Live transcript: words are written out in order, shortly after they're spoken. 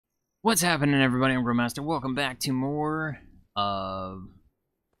What's happening, everybody? I'm Growmaster. Welcome back to more of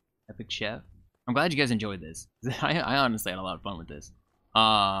Epic Chef. I'm glad you guys enjoyed this. I honestly had a lot of fun with this.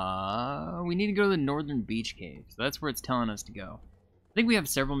 We need to go to the Northern Beach Cave. So that's where it's telling us to go. I think we have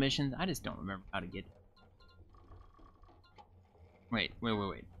several missions. I just don't remember how to get there. Wait.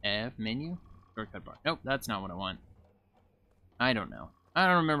 F menu? Shortcut bar. Nope, that's not what I want. I don't know. I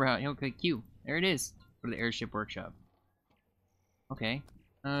don't remember how. Okay, Q. There it is. Go to the airship workshop. Okay.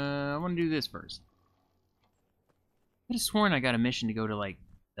 I want to do this first. I could have sworn I got a mission to go to, like,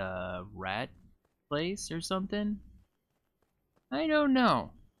 the rat place or something. I don't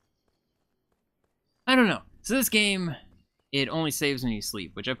know. So this game, it only saves when you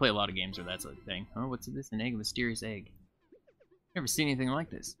sleep, which I play a lot of games where that's a thing. Oh, what's this? An egg? A mysterious egg. Never seen anything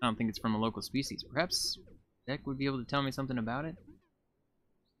like this. I don't think it's from a local species. Perhaps Deck would be able to tell me something about it?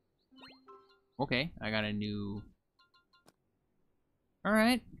 Okay, I got a new...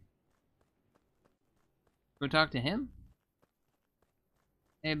 Alright. Go talk to him?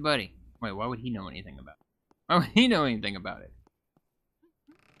 Hey, buddy. Wait, why would he know anything about it? Why would he know anything about it?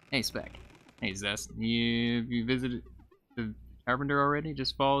 Hey, Spec. Hey, Zest. You visited the Carpenter already?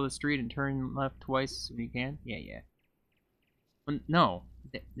 Just follow the street and turn left twice if you can? Yeah. Well, no.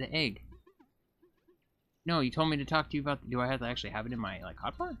 The egg. No, you told me to talk to you about... Do I have to actually have it in my, like,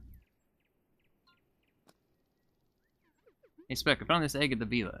 hotbar? Hey, Spec, I found this egg at the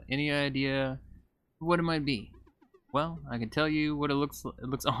villa. Any idea what it might be? Well, I can tell you what it looks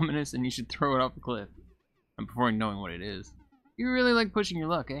ominous, and you should throw it off the cliff. Before knowing what it is. You really like pushing your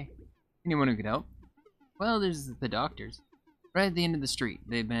luck, eh? Anyone who could help? Well, there's the doctors. Right at the end of the street.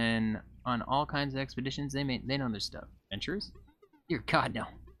 They've been on all kinds of expeditions. They know their stuff. Adventurers? Dear God, no.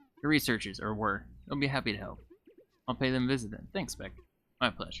 The researchers, or were. They'll be happy to help. I'll pay them a visit then. Thanks, Spec. My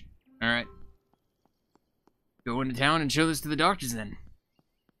pleasure. Alright. Go into town and show this to the doctors then.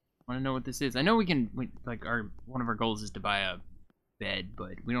 I want to know what this is. I know we can, one of our goals is to buy a bed,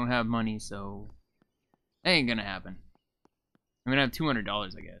 but we don't have money, so that ain't gonna happen. I'm gonna have $200,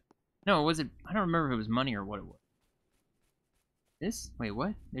 I guess. No, was it? I don't remember if it was money or what it was. This? Wait,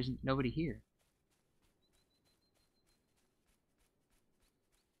 what? There's nobody here.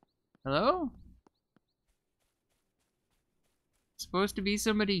 Hello? Supposed to be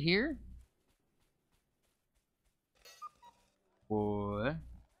somebody here? What?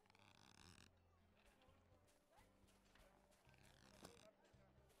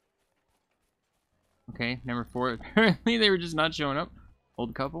 Okay, number 4. Apparently they were just not showing up.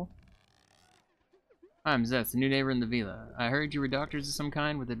 Old couple. I'm Zest, a new neighbor in the villa. I heard you were doctors of some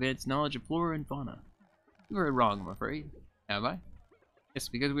kind with advanced knowledge of flora and fauna. You were wrong, I'm afraid. Have I? Yes,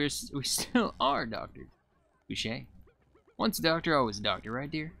 because we still are doctors. Touché. Once a doctor, always a doctor, right,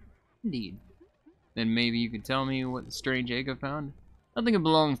 dear? Indeed. Then maybe you could tell me what the strange egg I found? I think it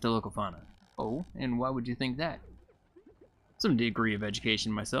belongs to local fauna. Oh, and why would you think that? Some degree of education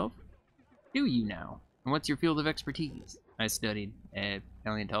myself. Do you now? And what's your field of expertise? I studied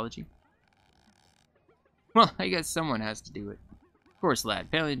paleontology. Well, I guess someone has to do it. Of course, lad.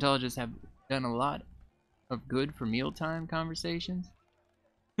 Paleontologists have done a lot of good for mealtime conversations.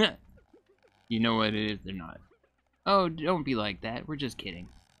 You know what it is, they're not. Oh, don't be like that. We're just kidding.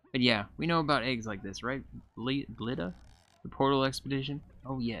 But yeah, we know about eggs like this, right? Blida? The portal expedition?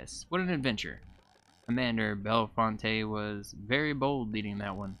 Oh yes, what an adventure. Commander Bellefonte was very bold leading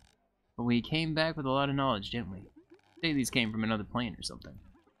that one. But we came back with a lot of knowledge, didn't we? Say these came from another plane or something.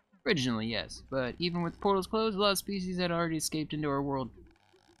 Originally, yes, but even with portals closed, a lot of species had already escaped into our world.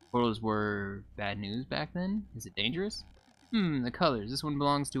 Portals were bad news back then? Is it dangerous? The colors. This one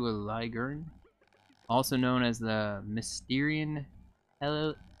belongs to a ligurn, also known as the Mysterian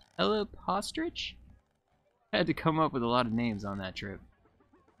Helipostrich? I had to come up with a lot of names on that trip.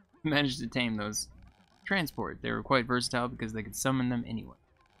 Managed to tame those. Transport. They were quite versatile because they could summon them anywhere.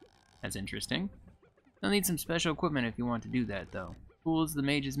 That's interesting. You'll need some special equipment if you want to do that, though. Tools the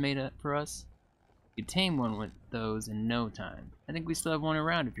mages made up for us. You could tame one with those in no time. I think we still have one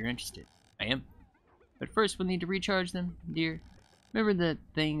around if you're interested. I am. But first we'll need to recharge them, dear. Remember the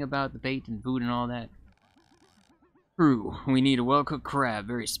thing about the bait and food and all that? True. We need a well-cooked crab,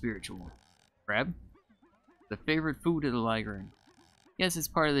 very spiritual. Crab? The favorite food of the ligurn. Yes, it's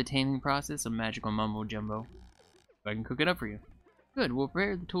part of the taming process, a magical mumbo-jumbo. So I can cook it up for you. Good, we'll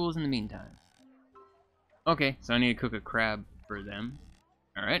prepare the tools in the meantime. Okay, so I need to cook a crab for them.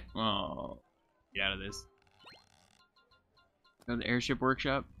 Alright, well, get out of this. Go to the airship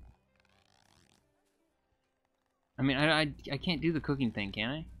workshop. I mean, I can't do the cooking thing, can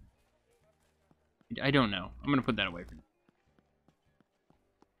I? I don't know. I'm gonna put that away for now.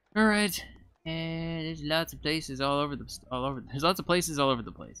 Alright, and there's lots of places all over the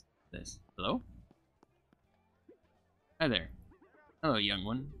place. This. Hello? Hi there. Hello, young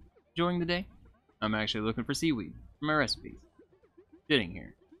one. Enjoying the day? I'm actually looking for seaweed for my recipes. Sitting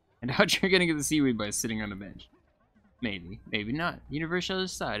here. I doubt you're gonna get the seaweed by sitting on a bench. Maybe, maybe not. The universe shall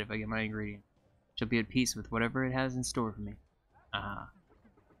decide if I get my ingredient. Shall be at peace with whatever it has in store for me. Ah.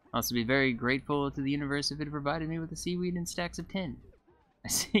 I'll also be very grateful to the universe if it provided me with the seaweed in stacks of 10. I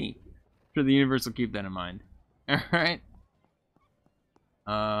see. Sure, the universe will keep that in mind. Alright.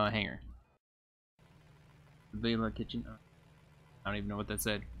 Hanger. The Bela kitchen. Oh, I don't even know what that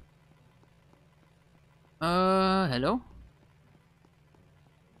said. Hello?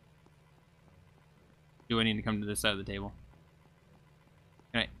 Do I need to come to this side of the table?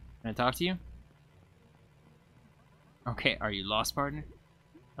 Can I talk to you? Okay, are you lost, partner?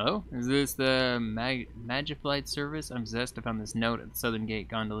 Hello? Is this the Magiflight service? I'm Zest. I found this note at the Southern Gate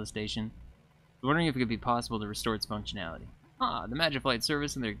Gondola Station. I'm wondering if it could be possible to restore its functionality. Ah, the Magiflight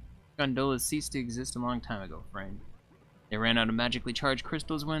service and their gondolas ceased to exist a long time ago, friend. They ran out of magically charged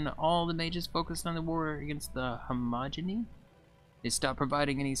crystals when all the mages focused on the war against the homogeny. They stopped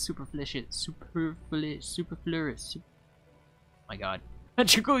providing any superfluous, my god,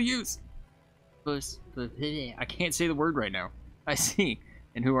 magical use. I can't say the word right now. I see.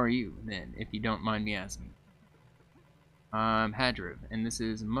 And who are you, then, if you don't mind me asking? I'm Hadriv, and this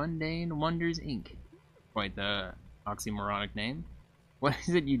is Mundane Wonders, Inc. Quite the oxymoronic name. What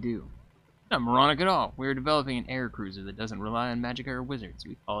is it you do? Not moronic at all. We're developing an air cruiser that doesn't rely on magic or wizards.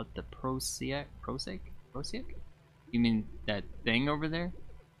 We call it the Prosiac? You mean that thing over there?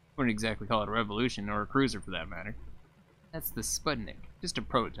 Wouldn't exactly call it a revolution, or a cruiser for that matter. That's the Sputnik. Just a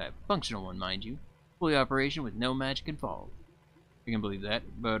prototype. Functional one, mind you. Fully operation with no magic involved. I can believe that,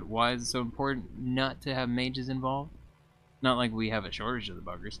 but why is it so important not to have mages involved? Not like we have a shortage of the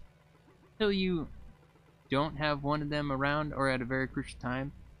buggers. Until you don't have one of them around or at a very crucial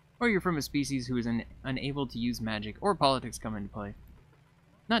time, or you're from a species who is unable to use magic, or politics come into play.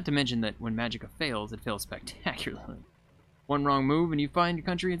 Not to mention that when magic fails, it fails spectacularly. One wrong move and you find your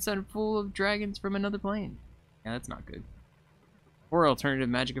country inside full of dragons from another plane. Yeah, that's not good. Or alternative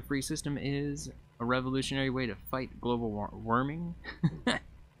magic-free system is a revolutionary way to fight global warming.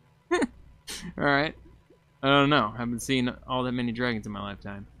 Alright. I don't know. I haven't seen all that many dragons in my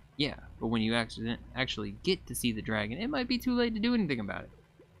lifetime. Yeah, but when you actually get to see the dragon, it might be too late to do anything about it.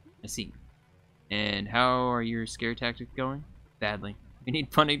 I see. And how are your scare tactics going? Badly. We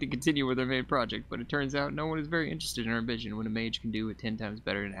need funding to continue with our main project, but it turns out no one is very interested in our vision when a mage can do it 10 times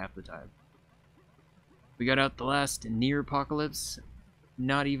better in half the time. We got out the last near-apocalypse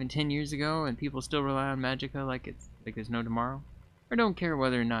not even 10 years ago, and people still rely on magicka like there's no tomorrow. Or don't care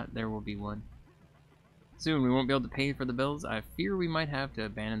whether or not there will be one. Soon we won't be able to pay for the bills. I fear we might have to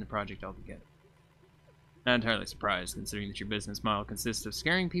abandon the project altogether. Not entirely surprised, considering that your business model consists of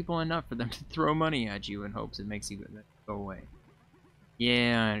scaring people enough for them to throw money at you in hopes it makes you go away.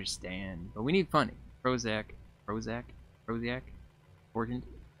 Yeah, I understand, but we need funding. Prozac, important.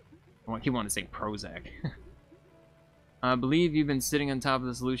 I keep wanting to say Prozac. I believe you've been sitting on top of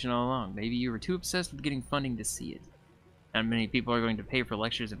the solution all along. Maybe you were too obsessed with getting funding to see it. Not many people are going to pay for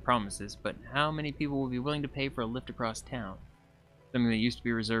lectures and promises, but how many people will be willing to pay for a lift across town? Something that used to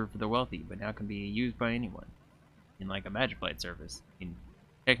be reserved for the wealthy, but now can be used by anyone. In like a Magiflight service. I mean,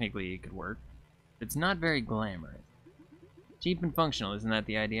 technically it could work. But it's not very glamorous. Cheap and functional, isn't that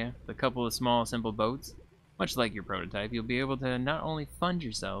the idea? With a couple of small, simple boats? Much like your prototype, you'll be able to not only fund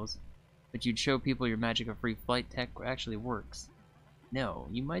yourselves, but you'd show people your magic-free flight tech actually works. No,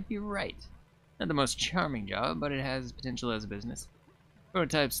 you might be right. Not the most charming job, but it has potential as a business.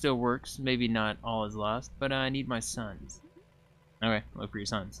 Prototype still works, maybe not all is lost, but I need my sons. Okay, look for your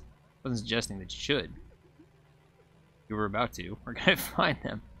sons. I wasn't suggesting that you should. You were about to. We're gonna find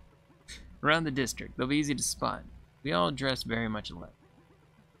them. Around the district, they'll be easy to spot. We all dress very much alike.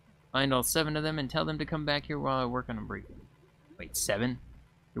 Find all 7 of them and tell them to come back here while I work on them briefly. Wait, 7?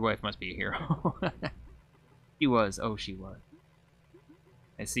 Your wife must be a hero. She was. Oh, she was.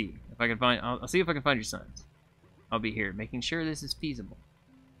 I see. If I can find, I'll see if I can find your sons. I'll be here, making sure this is feasible.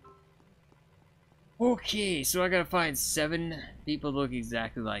 Okay, so I gotta find 7 people look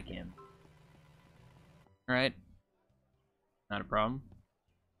exactly like him. Alright. Not a problem.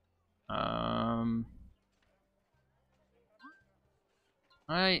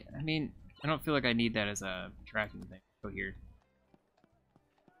 I mean, I don't feel like I need that as a tracking thing. Go here.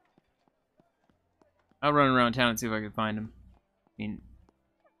 I'll run around town and see if I can find him. I mean,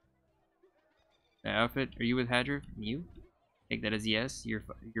 the outfit. Are you with Hadriv? You? Take that as yes.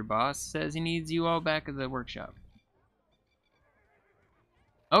 Your boss says he needs you all back at the workshop.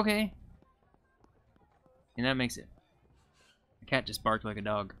 Okay. And that makes it. The cat just barked like a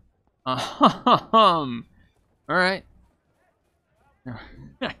dog. Alright.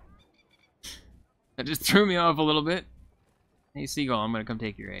 That just threw me off a little bit. Hey, Seagull, I'm gonna come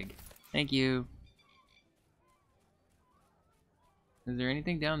take your egg. Thank you. Is there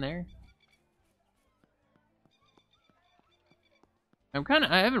anything down there?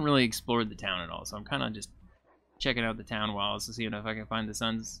 I haven't really explored the town at all, so I'm kind of just checking out the town walls to see if I can find the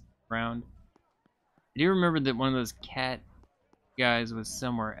sons around. I do remember that one of those cat guys was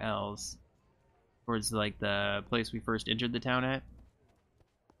somewhere else. Towards, like, the place we first entered the town at.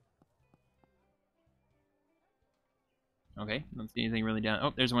 Okay, don't see anything really down.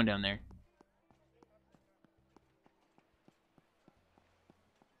 Oh, there's one down there.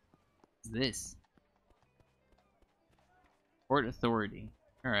 What's this? Port Authority.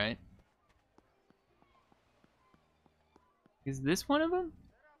 Alright. Is this one of them?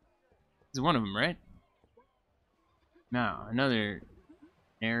 This is one of them, right? No, another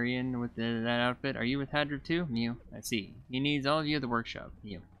Arian with that outfit. Are you with Hadriv too? Mew. I see. He needs all of you at the workshop.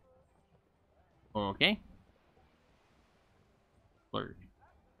 Mew. Okay. Flirt.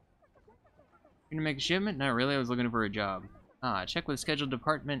 Gonna make a shipment? Not really, I was looking for a job. Check with scheduled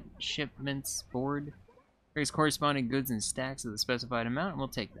department shipments board. Brings corresponding goods in stacks of the specified amount and we'll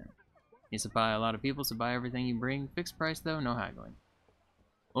take them. You supply a lot of people, so buy everything you bring. Fixed price though, no haggling.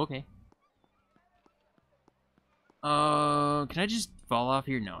 Okay. Can I just fall off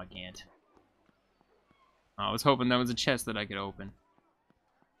here? No, I can't. I was hoping that was a chest that I could open.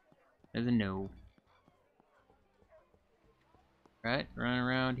 There's a no. Right, running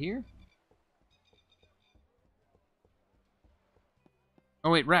around here. Oh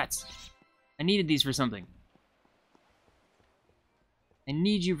wait, rats! I needed these for something. I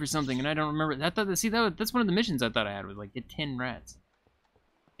need you for something, and I don't remember. I thought, see, that's one of the missions I thought I had, was like get 10 rats.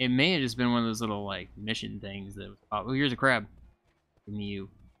 It may have just been one of those little like mission things that was. Oh, here's a crab. Give me you.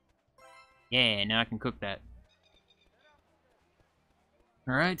 Yeah, now I can cook that.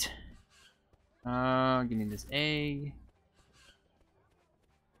 All right. Give me this egg.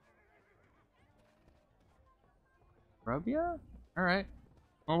 Ambrosia? All right.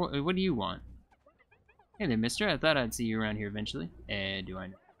 Well, what do you want? Hey there, mister. I thought I'd see you around here eventually. Do I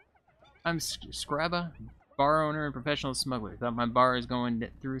know? I'm Scrabba, bar owner and professional smuggler. Thought my bar is going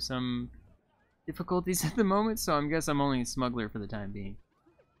through some difficulties at the moment, so I guess I'm only a smuggler for the time being.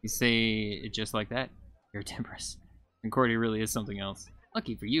 You say it just like that? You're temperous. And Cordy really is something else.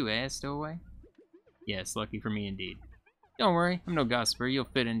 Lucky for you, stowaway? Yes, lucky for me indeed. Don't worry, I'm no gossiper. You'll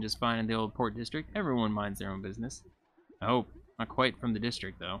fit in just fine in the old port district. Everyone minds their own business. I hope. Not quite from the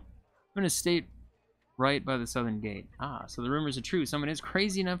district, though. I'm in a state right by the southern gate. So the rumors are true. Someone is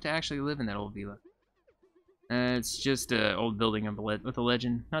crazy enough to actually live in that old villa. It's just an old building with a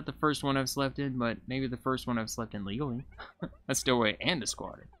legend. Not the first one I've slept in, but maybe the first one I've slept in legally. A stowaway and a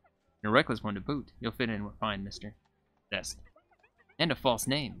squatter. And a reckless one to boot. You'll fit in fine, mister. Zest. And a false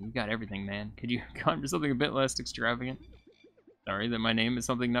name. You got everything, man. Could you conjure something a bit less extravagant? Sorry that my name is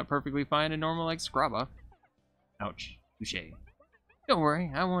something not perfectly fine and normal like Scrabba. Ouch. Touché. Don't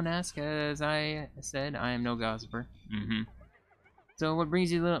worry, I won't ask. As I said, I am no gossiper. So what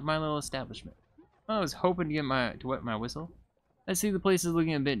brings you to my little establishment? I was hoping to get to wet my whistle. I see the place is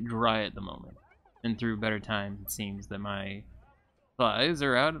looking a bit dry at the moment. And through better times, it seems that my supplies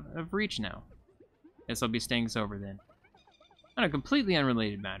are out of reach now. Guess I'll be staying sober then. On a completely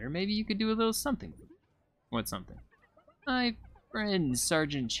unrelated matter, maybe you could do a little something. What something? My friend,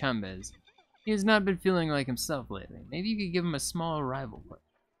 Sergeant Chumbez. He has not been feeling like himself lately. Maybe you could give him a small arrival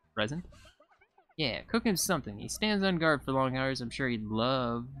present? Yeah, cook him something. He stands on guard for long hours. I'm sure he'd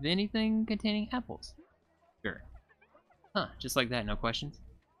love anything containing apples. Sure. Just like that, no questions?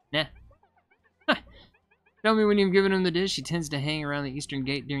 Nah. Tell me when you've given him the dish. He tends to hang around the eastern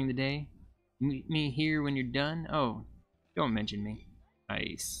gate during the day. Meet me here when you're done. Oh, don't mention me.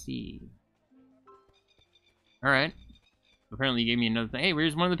 I see. Alright. Apparently you gave me another thing. Hey,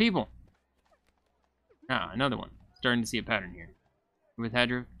 where's one of the people? Another one. Starting to see a pattern here. With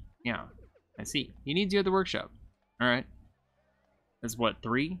Hadriv? Yeah, I see. He needs you at the workshop. Alright. That's what,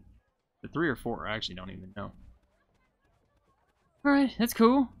 3? The 3 or 4? I actually don't even know. Alright, that's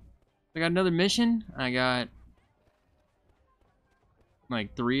cool. I got another mission. I got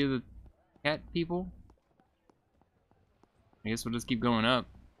like 3 of the cat people. I guess we'll just keep going up.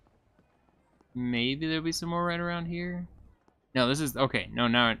 Maybe there'll be some more right around here. No, this is okay. No,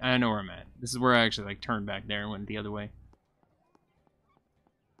 now I know where I'm at. This is where I actually like turned back there and went the other way.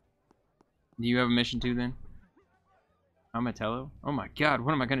 Do you have a mission too then? Amatello? Oh my god,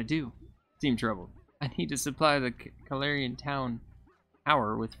 what am I gonna do? Seem troubled. I need to supply the Calarian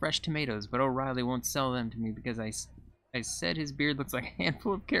tower with fresh tomatoes, but O'Reilly won't sell them to me because I I said his beard looks like a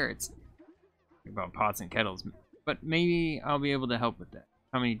handful of carrots. About pots and kettles. But maybe I'll be able to help with that.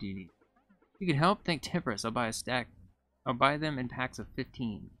 How many do you need? You can help? Thank Temperance. I'll buy a stack. I'll buy them in packs of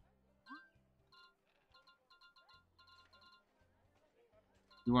 15.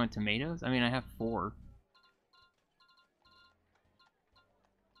 You want tomatoes? I mean, I have 4.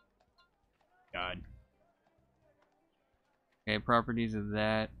 God. Okay, properties of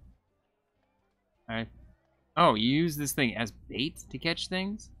that. Alright. Oh, you use this thing as bait to catch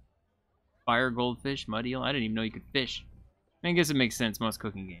things? Fire, goldfish, mud eel? I didn't even know you could fish. I guess it makes sense. Most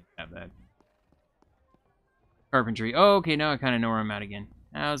cooking games have that. Carpentry. Oh, okay, now I kind of know where I'm at again.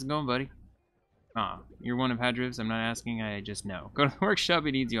 How's it going, buddy? Ah, you're one of Hadriv's. I'm not asking, I just know. Go to the workshop,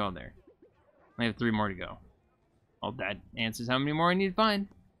 it needs you all there. I have 3 more to go. Well, that answers how many more I need to find.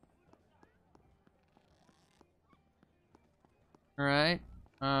 Alright.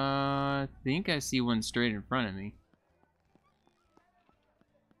 I think I see one straight in front of me.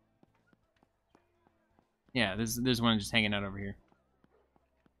 Yeah, there's one just hanging out over here.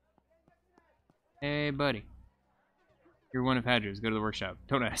 Hey, buddy. You're one of Hadriv's. Go to the workshop.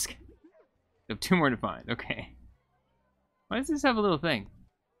 Don't ask. I have 2 more to find. Okay. Why does this have a little thing?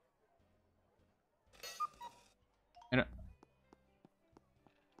 I don't...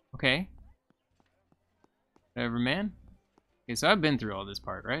 Okay. Whatever, man. Okay, so I've been through all this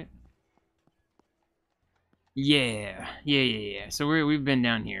part, right? Yeah. So we've been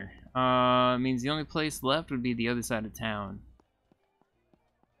down here. Means the only place left would be the other side of town.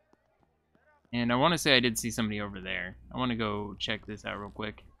 And I want to say I did see somebody over there. I want to go check this out real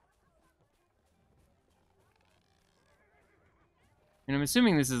quick. And I'm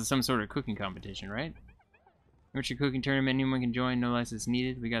assuming this is some sort of cooking competition, right? Amateur cooking tournament, anyone can join, no license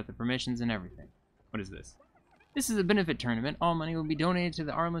needed. We got the permissions and everything. What is this? This is a benefit tournament. All money will be donated to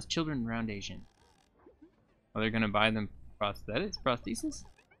the Armless Children Foundation. Oh, they're gonna buy them prosthesis?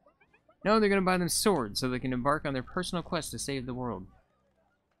 No, they're gonna buy them swords so they can embark on their personal quest to save the world.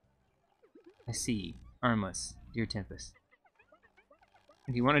 I see. Armless, dear Tempest.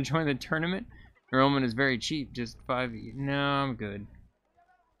 If you want to join the tournament, enrollment is very cheap, just 5. No, I'm good.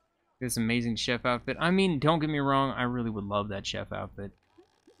 This amazing chef outfit. I mean, don't get me wrong, I really would love that chef outfit.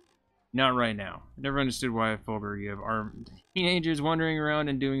 Not right now. I never understood why a Fulgur you have armed teenagers wandering around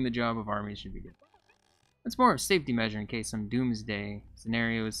and doing the job of armies should be good. It's more of a safety measure in case some doomsday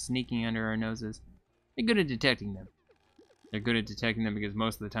scenario is sneaking under our noses. They're good at detecting them. They're good at detecting them because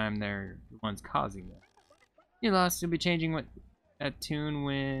most of the time they're the ones causing them. You're lost. You'll be changing that tune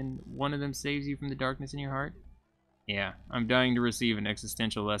when one of them saves you from the darkness in your heart. Yeah, I'm dying to receive an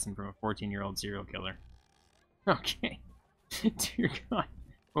existential lesson from a 14-year-old serial killer. Okay. Dear God.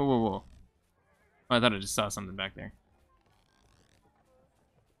 Whoa. Oh, I thought I just saw something back there.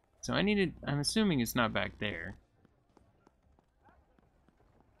 So I'm assuming it's not back there.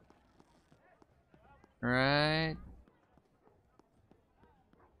 Right.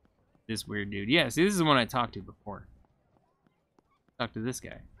 This weird dude. Yeah, see, this is the one I talked to before. Talk to this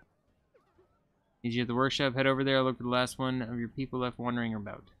guy. Need you at the workshop? Head over there. I'll look for the last one of your people left wandering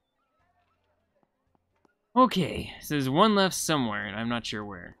about. Okay, so there's one left somewhere, and I'm not sure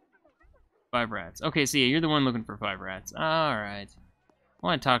where. 5 rats. Okay, so yeah, you're the one looking for 5 rats. Alright. I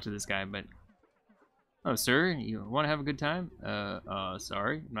want to talk to this guy, but... Oh, sir, you want to have a good time?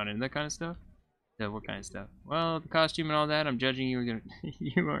 Sorry, I'm not into that kind of stuff. What kind of stuff? Well, the costume and all that, I'm judging you.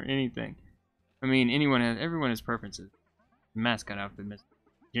 You aren't anything. I mean, everyone has preferences. The mascot outfit must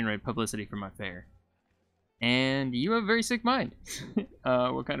generate publicity for my fair. And you have a very sick mind.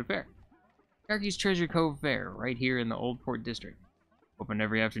 What kind of fair? Sharky's Treasure Cove Fair, right here in the Old Port District. Open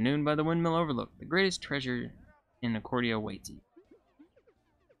every afternoon by the Windmill Overlook. The greatest treasure in Accordia awaits you.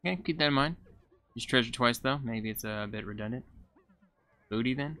 Okay, keep that in mind. Use treasure twice, though. Maybe it's a bit redundant.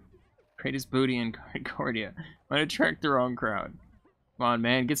 Booty, then? Greatest booty in Accordia. Might attract the wrong crowd. Come on,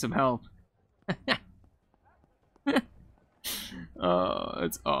 man, get some help. Oh,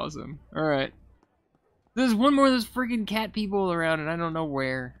 that's awesome. Alright. There's one more of those freaking cat people around, and I don't know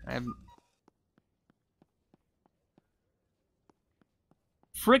where.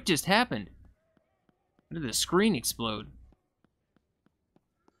 Frick just happened. How did the screen explode?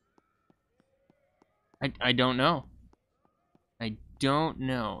 I don't know. I don't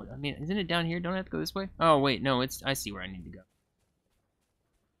know. I mean, isn't it down here? Don't I have to go this way? Oh, wait, no, I see where I need to go.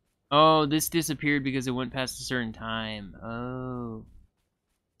 Oh, this disappeared because it went past a certain time. Oh.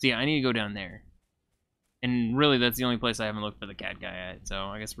 So yeah, I need to go down there. And really, that's the only place I haven't looked for the cat guy at, so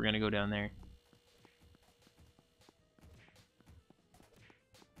I guess we're gonna go down there.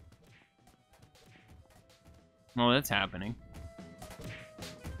 Oh, that's happening.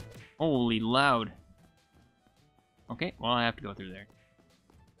 Holy loud. Okay, well, I have to go through there.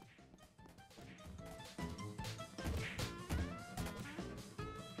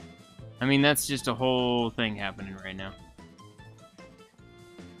 I mean, that's just a whole thing happening right now.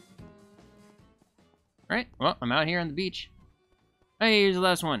 Alright, well, I'm out here on the beach. Hey, here's the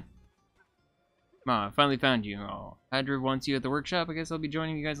last one. Come on, I finally found you. Oh, Hydra wants you at the workshop. I guess I'll be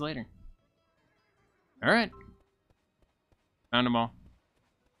joining you guys later. Alright. Found them all.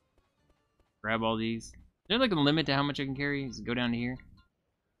 Grab all these. Is there like a limit to how much I can carry? Does it go down to here?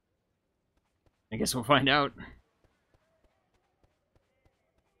 I guess we'll find out.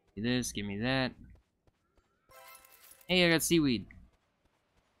 Give me this, give me that. Hey, I got seaweed.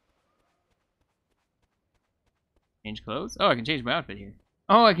 Change clothes? Oh, I can change my outfit here.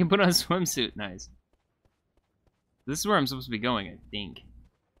 Oh, I can put on a swimsuit. Nice. This is where I'm supposed to be going, I think.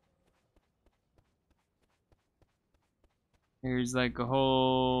 There's like a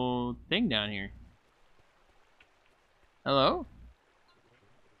whole thing down here. Hello?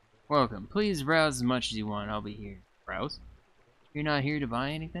 Welcome. Please browse as much as you want. I'll be here. Browse? You're not here to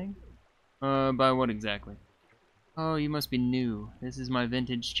buy anything? Buy what exactly? Oh, you must be new. This is my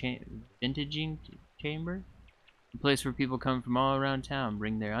vintaging chamber? A place where people come from all around town,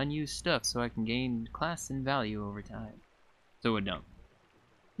 bring their unused stuff so I can gain class and value over time. So a dump.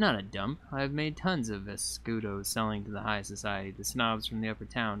 Not a dump. I've made tons of escudos selling to the high society. The snobs from the upper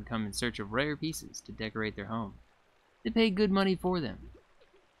town come in search of rare pieces to decorate their home. They pay good money for them.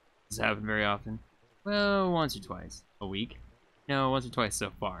 Does this happen very often? Well, once or twice. A week? No, once or twice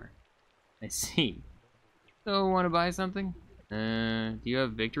so far. I see. So, want to buy something? Do you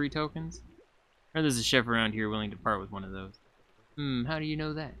have victory tokens? Or there's a chef around here willing to part with one of those. How do you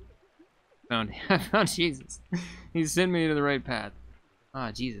know that? I found Jesus. He sent me to the right path.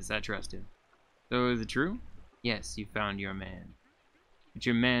 Ah, Jesus, I trust him. So is it true? Yes, you found your man. But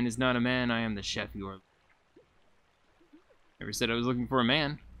your man is not a man. I am the chef you are. Never said I was looking for a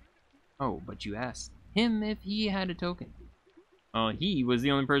man. Oh, but you asked him if he had a token. Oh, he was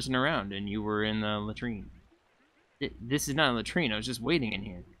the only person around, and you were in the latrine. This is not a latrine. I was just waiting in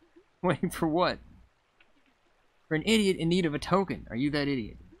here. Waiting for what? For an idiot in need of a token. Are you that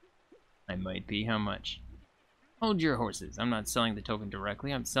idiot? I might be. How much? Hold your horses. I'm not selling the token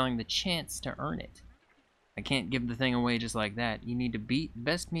directly. I'm selling the chance to earn it. I can't give the thing away just like that. You need to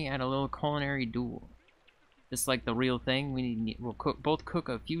best me at a little culinary duel. Just like the real thing, we'll both cook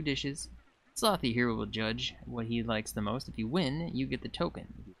a few dishes. Slothy here will judge what he likes the most. If you win, you get the token.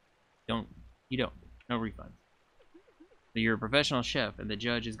 You don't. No refunds. So you're a professional chef, and the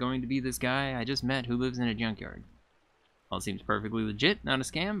judge is going to be this guy I just met who lives in a junkyard. All seems perfectly legit, not a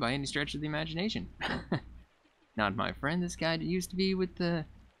scam by any stretch of the imagination. Not my friend, this guy used to be with the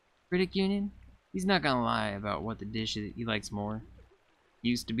critic union. He's not gonna lie about what the dish he likes more.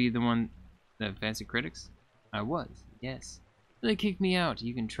 Used to be the fancy critics? I was, yes. They kicked me out.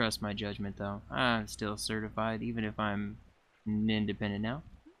 You can trust my judgment, though. I'm still certified, even if I'm independent now.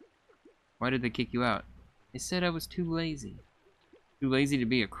 Why did they kick you out? They said I was too lazy. Too lazy to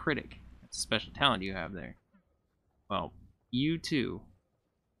be a critic. That's a special talent you have there. Well, you too.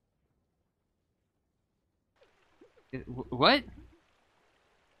 What?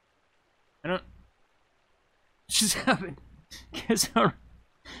 I don't... What just happened? Guess I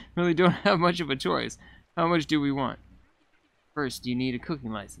really don't have much of a choice. How much do we want? First, you need a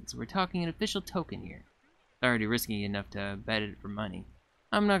cooking license. We're talking an official token here. It's already risky enough to bet it for money.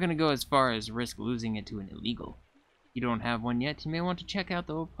 I'm not going to go as far as risk losing it to an illegal. If you don't have one yet, you may want to check out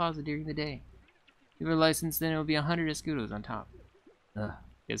the old plaza during the day. If you have a license, then it'll be 100 escudos on top.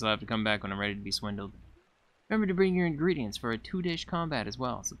 Guess I'll have to come back when I'm ready to be swindled. Remember to bring your ingredients for a 2-dish combat as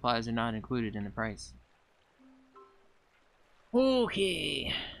well. Supplies are not included in the price.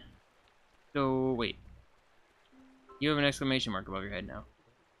 Okay. So, wait. You have an exclamation mark above your head now.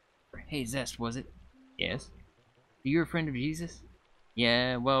 Hey, Zest, was it? Yes. Are you a friend of Jesus?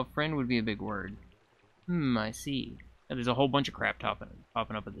 Yeah, well, friend would be a big word. I see. There's a whole bunch of crap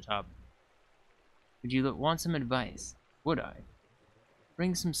popping up at the top. Would you want some advice? Would I?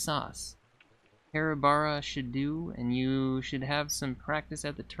 Bring some sauce. Harabara should do, and you should have some practice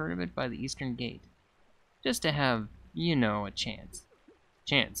at the tournament by the Eastern Gate. Just to have, a chance.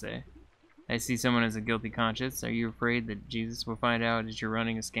 Chance, eh? I see someone has a guilty conscience. Are you afraid that Jesus will find out that you're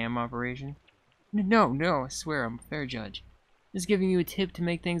running a scam operation? No, I swear I'm a fair judge. Just giving you a tip to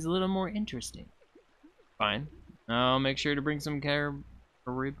make things a little more interesting. Fine. I'll make sure to bring some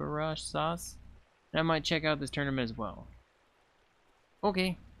Harabara sauce. And I might check out this tournament as well.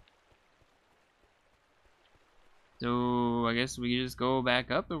 Okay. So, I guess we just go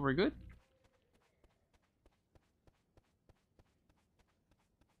back up and we're good?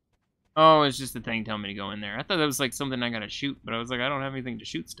 Oh, it's just the thing telling me to go in there. I thought that was like something I gotta shoot, but I was like, I don't have anything to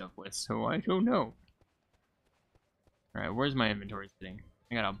shoot stuff with, so I don't know. Alright, where's my inventory sitting?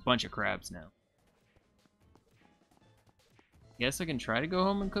 I got a bunch of crabs now. Guess I can try to go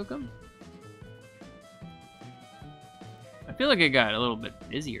home and cook them? I feel like I got a little bit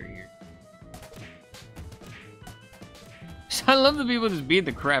busier here. I love the people just beat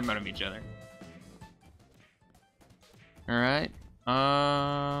the crap out of each other. Alright.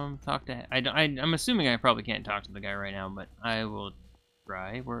 Talk to... I'm assuming I probably can't talk to the guy right now, but I will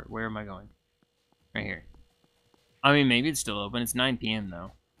try. Where am I going? Right here. I mean, maybe it's still open. It's 9 p.m.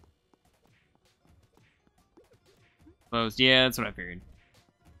 though. Closed. Yeah, that's what I figured.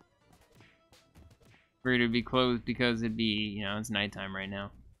 Figured it'd be closed because it'd be, you know, it's nighttime right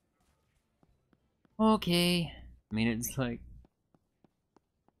now. Okay. I mean, it's like...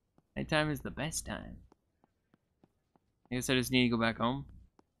 nighttime is the best time. I guess I just need to go back home.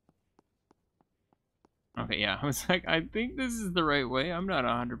 Okay, yeah. I was like, I think this is the right way. I'm not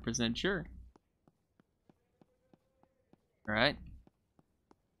 100% sure. Alright.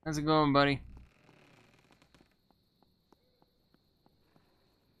 How's it going, buddy?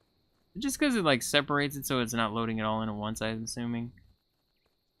 Just because it, like, separates it so it's not loading it all in at once, I'm assuming.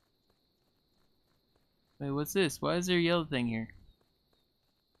 Wait, what's this? Why is there a yellow thing here?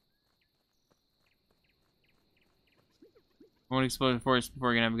 Won't explode the forest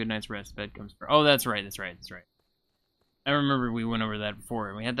before we can have a good night's rest. Bed comes first. Oh, that's right, that's right, that's right. I remember we went over that before,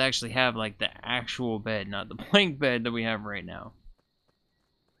 and we had to actually have, like, the actual bed, not the blank bed that we have right now.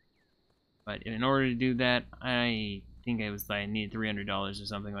 But in order to do that, I think it was, like, I needed $300 or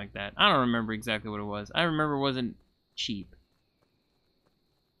something like that. I don't remember exactly what it was. I remember it wasn't cheap.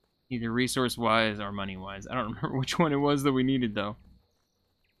 Either resource-wise or money-wise. I don't remember which one it was that we needed, though.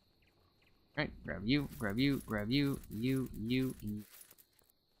 Alright, grab you, grab you, grab you, you.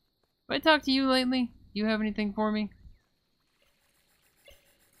 Have I talked to you lately? Do you have anything for me?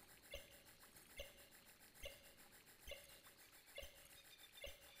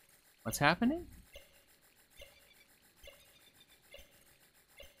 What's happening?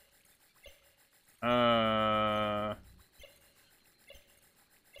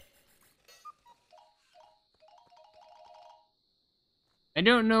 I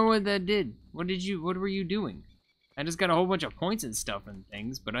don't know what that did. What were you doing? I just got a whole bunch of points and stuff and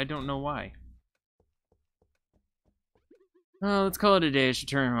things, but I don't know why. Oh, let's call it a day. I should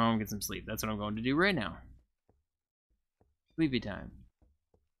turn home and get some sleep. That's what I'm going to do right now. Sleepy time.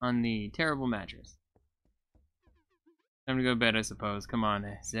 On the terrible mattress. Time to go to bed, I suppose. Come on,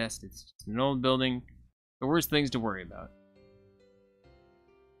 Zest. It's just an old building. The worst things to worry about.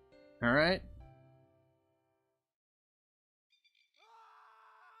 Alright.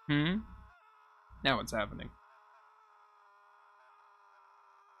 Now what's happening?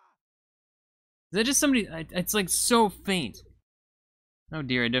 Is that just somebody? It's like so faint. Oh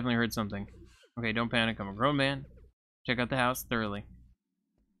dear, I definitely heard something. Okay, don't panic. I'm a grown man. Check out the house thoroughly.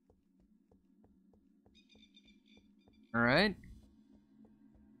 Alright.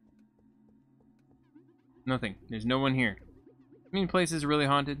 Nothing. There's no one here. I mean, place is really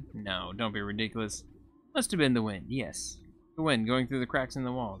haunted? No, don't be ridiculous. Must have been the wind, yes. The wind going through the cracks in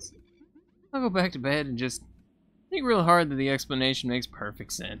the walls. I'll go back to bed and just think real hard that the explanation makes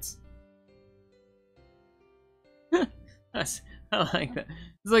perfect sense. I like that.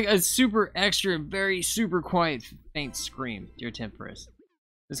 It's like a super extra, very super quiet, faint scream. Dear Temperance.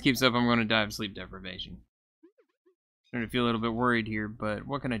 This keeps up, I'm going to die of sleep deprivation. Starting to feel a little bit worried here, but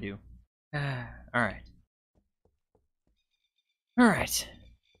what can I do? Alright. Alright.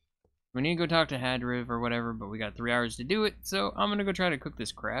 We need to go talk to Hadriv or whatever, but we got 3 hours to do it, so I'm gonna go try to cook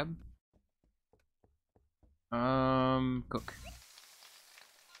this crab. Cook.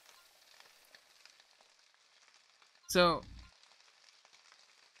 So,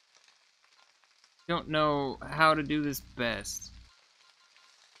 don't know how to do this best.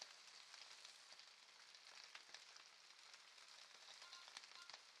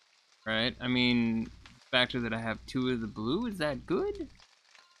 Right, I mean, the factor that I have 2 of the blue, is that good?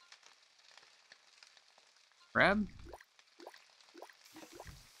 Crab?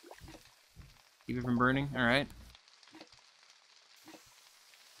 Keep it from burning, alright.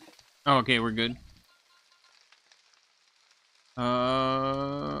 Oh, okay, we're good.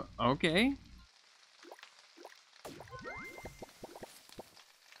 Okay.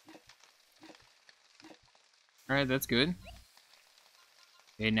 Alright, that's good.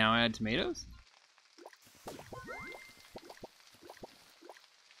 Okay, now add tomatoes.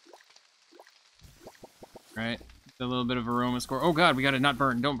 Alright, a little bit of aroma score. Oh god, we gotta not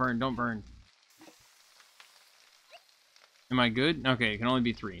burn. Don't burn, don't burn. Am I good? Okay, it can only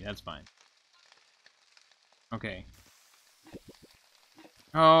be 3. That's fine. Okay.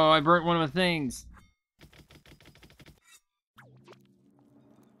 Oh, I burnt one of the things.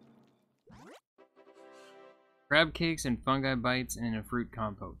 Crab cakes and fungi bites and a fruit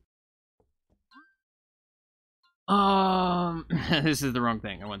compote. This is the wrong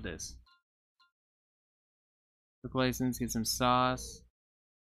thing. I want this. Cook license, get some sauce.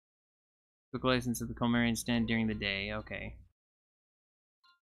 Cook license at the culinary stand during the day. Okay.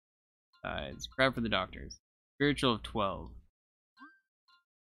 It's crab for the doctors. Spiritual of 12.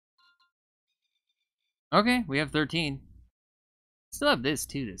 Okay, we have 13. Still have this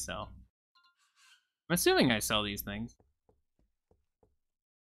too to sell. I'm assuming I sell these things.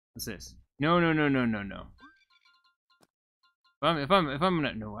 What's this? No. If I'm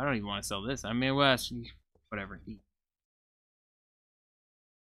gonna, no, I don't even want to sell this. I mean, well, whatever. Eat.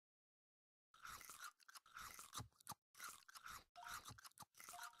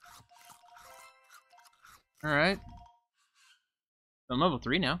 All right. So I'm level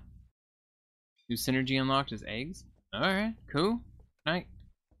 3 now. New synergy unlocked as eggs. All right, cool. Night.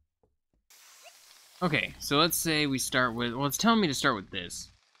 Okay, so let's say we start with. Well, it's telling me to start with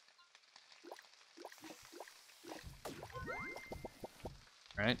this.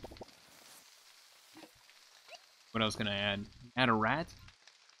 Right. What else can I add? Add a rat?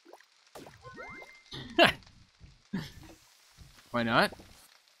 Why not?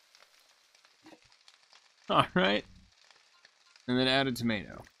 Alright. And then add a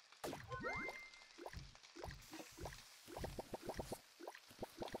tomato.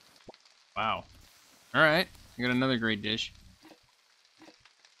 Wow. Alright. I got another great dish.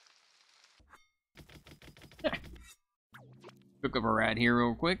 Cook up a rat here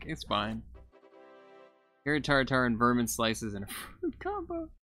real quick. It's fine. Carrot tartare and vermin slices and a fruit combo.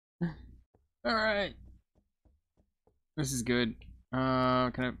 Alright. This is good. Can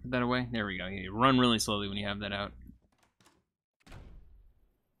I put that away? There we go. You run really slowly when you have that out.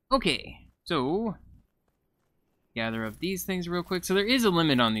 Okay. So, gather up these things real quick. So there is a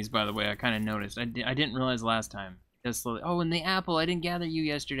limit on these, by the way. I kind of noticed. I didn't realize last time. Just slowly. Oh, and the apple. I didn't gather you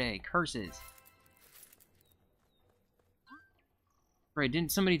yesterday. Curses. Right,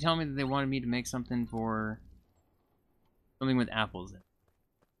 didn't somebody tell me that they wanted me to make something for... something with apples in it?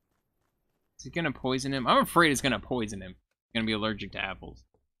 Is it gonna poison him? I'm afraid it's gonna poison him. He's gonna be allergic to apples.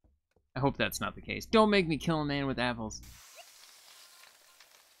 I hope that's not the case. Don't make me kill a man with apples.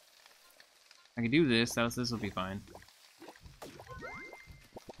 I can do this. This will be fine.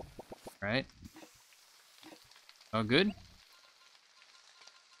 Right? Oh, good?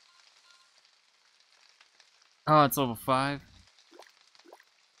 Oh, it's level 5.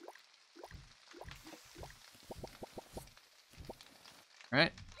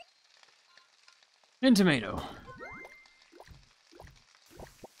 Right? And tomato.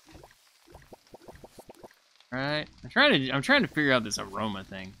 Right? I'm trying to figure out this aroma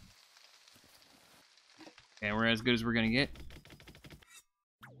thing. Okay, we're as good as we're gonna get.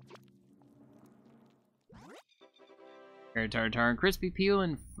 Carrot tartare and crispy peel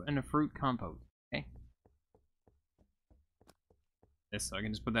and a fruit compote. Okay. This, so I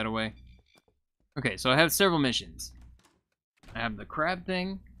can just put that away. Okay, so I have several missions. I have the crab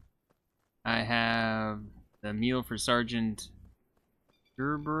thing. I have the meal for Sergeant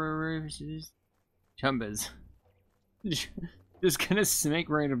Chumbas. Just gonna make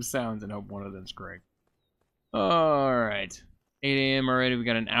random sounds and hope one of them's correct. Alright. 8 a.m. already. We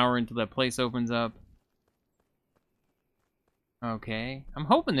got an hour until that place opens up. Okay. I'm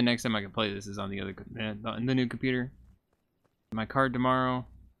hoping the next time I can play this is on the new computer. My card tomorrow.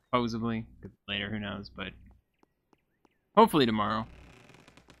 Supposedly. Later, who knows, but... hopefully tomorrow.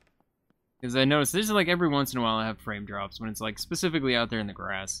 Because I noticed this is like every once in a while I have frame drops when it's like specifically out there in the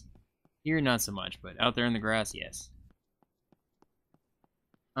grass. Here, not so much, but out there in the grass, yes.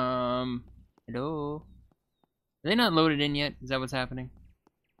 Hello? Are they not loaded in yet? Is that what's happening?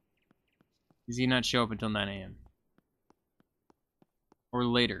 Does he not show up until 9 a.m.? Or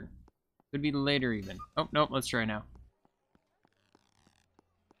later. Could be later even. Oh, nope, let's try now.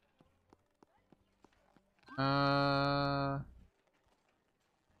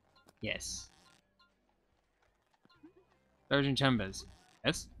 Yes. Sergeant Chumbas.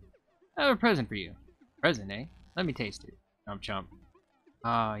 Yes? I have a present for you. Present, eh? Let me taste it. Chomp chomp.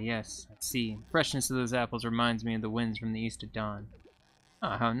 Ah, yes, I see. Freshness of those apples reminds me of the winds from the east at dawn.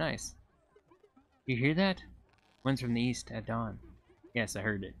 Ah, how nice. You hear that? Winds from the east at dawn. Yes, I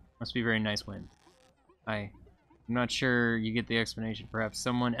heard it. Must be very nice wind. I'm not sure you get the explanation. Perhaps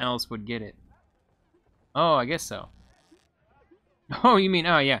someone else would get it. Oh, I guess so. Oh, you mean,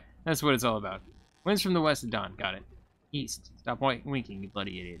 oh yeah, that's what it's all about. Winds from the west at dawn, got it. East. Stop winking, you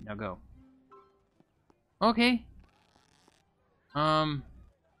bloody idiot. Now go. Okay. I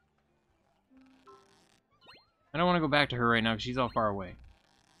don't want to go back to her right now because she's all far away.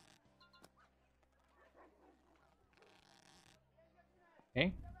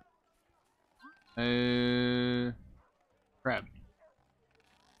 Okay. Crab.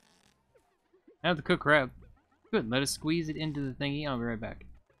 I have to cook crab. Good, let us squeeze it into the thingy. I'll be right back.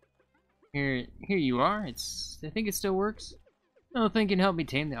 Here you are. I think it still works. No, think you can help me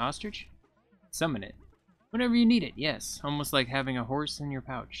tame the ostrich? Summon it. Whenever you need it, yes. Almost like having a horse in your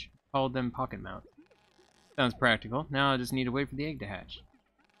pouch. Called them pocket mount. Sounds practical. Now I just need to wait for the egg to hatch.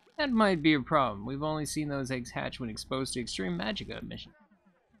 That might be a problem. We've only seen those eggs hatch when exposed to extreme magicka emission.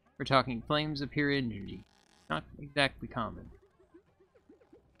 We're talking flames of pure energy. Not exactly common.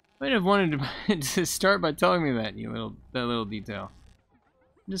 Might have wanted to start by telling me that little detail.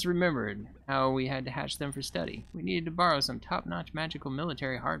 Just remembered how we had to hatch them for study. We needed to borrow some top-notch magical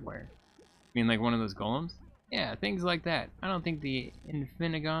military hardware. You mean like one of those golems? Yeah, things like that. I don't think the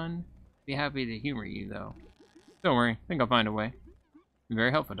Infinigon would be happy to humor you, though. Don't worry, I think I'll find a way. You're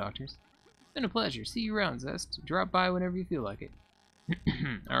very helpful, doctors. It's been a pleasure. See you around, Zest. Drop by whenever you feel like it.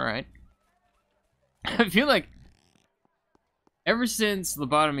 Alright. I feel like ever since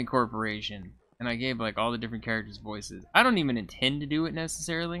Lobotomy Corporation, and I gave like all the different characters voices, I don't even intend to do it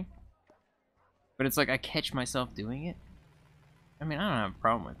necessarily, but it's like I catch myself doing it. I mean, I don't have a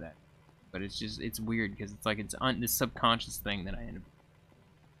problem with that, but it's just, it's weird because it's like it's this subconscious thing that I end up.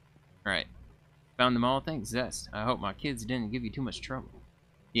 Alright. Found them all. Thanks, Zest. I hope my kids didn't give you too much trouble.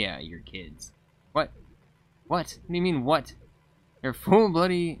 Yeah, your kids. What? What? What do you mean, what? They're full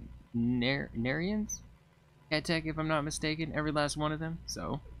bloody Narians? Cat tech, if I'm not mistaken, every last one of them.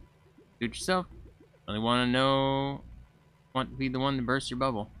 So, do it yourself. Only want to be the one to burst your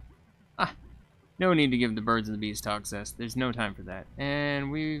bubble. Ah, no need to give the birds and the bees talk, Zest. There's no time for that. And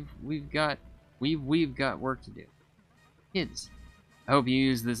we've got work to do. Kids, I hope you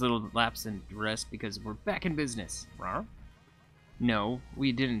use this little lapse in rest because we're back in business. No,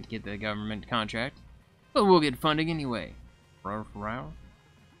 we didn't get the government contract, but we'll get funding anyway.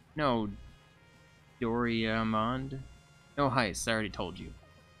 No, Doriamond. No heist, I already told you.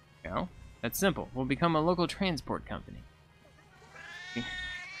 No? That's simple. We'll become a local transport company.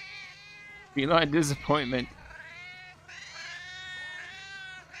 Feel like disappointment.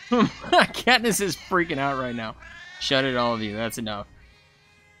 Katniss is freaking out right now. Shut it, all of you. That's enough.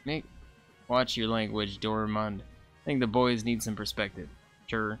 Watch your language, Doriamond. I think the boys need some perspective.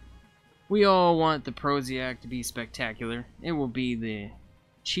 Sure. We all want the Prosiac to be spectacular. It will be the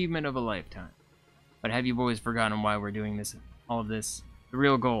achievement of a lifetime. But have you boys forgotten why we're doing this? All of this? The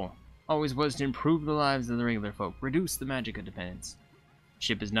real goal always was to improve the lives of the regular folk, reduce the magicka dependence.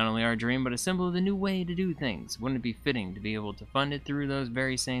 Ship is not only our dream, but a symbol of the new way to do things. Wouldn't it be fitting to be able to fund it through those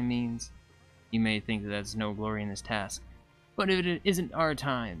very same means? You may think that there's no glory in this task, but if it isn't our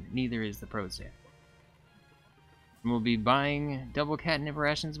time, neither is the Prosiac. We'll be buying double catnip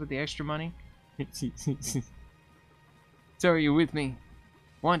rations with the extra money. So are you with me?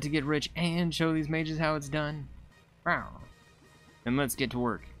 Want to get rich and show these mages how it's done? Wow. Then let's get to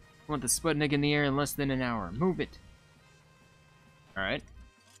work. I want the Sputnik in the air in less than an hour. Move it. Alright.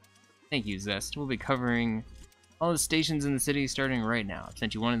 Thank you, Zest. We'll be covering all the stations in the city starting right now. I've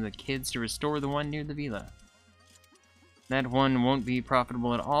sent you one of the kids to restore the one near the villa. That one won't be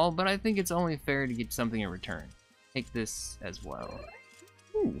profitable at all, but I think it's only fair to get something in return. Take this as well.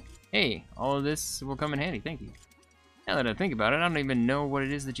 Ooh, hey, all of this will come in handy, thank you. Now that I think about it, I don't even know what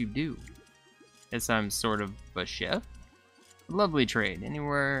it is that you do. Guess I'm sort of a chef? Lovely trade,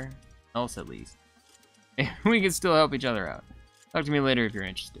 anywhere else at least. We can still help each other out. Talk to me later if you're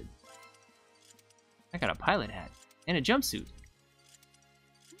interested. I got a pilot hat and a jumpsuit.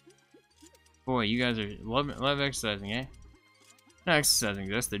 Boy, you guys are love exercising, eh? Not exercising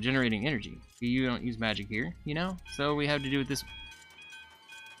this, they're generating energy. You don't use magic here, you know? So we have to do it this way.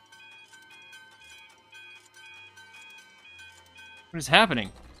 What is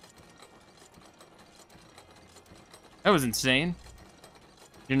happening? That was insane.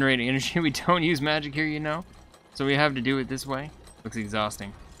 Generating energy. We don't use magic here, you know? So we have to do it this way. Looks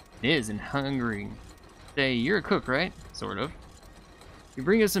exhausting. It is, and hungry. Say, you're a cook, right? Sort of. If you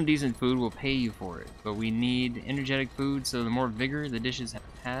bring us some decent food, we'll pay you for it. But we need energetic food, so the more vigor the dishes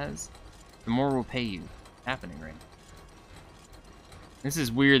has, the more we'll pay you. It's happening right now. This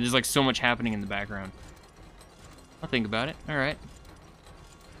is weird. There's like so much happening in the background. I'll think about it. Alright.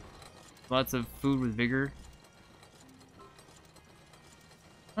 Lots of food with vigor.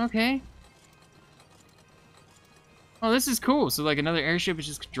 Okay. Oh, this is cool. So like another airship is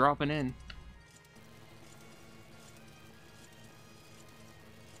just dropping in.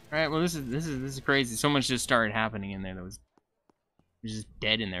 Alright, well this is crazy. So much just started happening in there that was just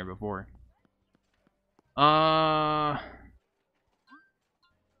dead in there before. No,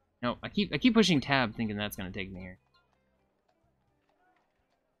 I keep pushing tab thinking that's gonna take me here.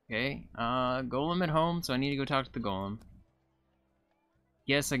 Okay, golem at home, so I need to go talk to the golem.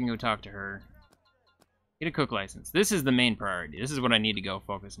 Guess I can go talk to her. Get a cook license. This is the main priority. This is what I need to go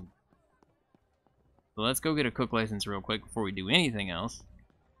focus on. So let's go get a cook license real quick before we do anything else.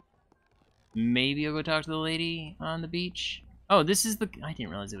 Maybe I'll go talk to the lady on the beach. Oh, this is the... I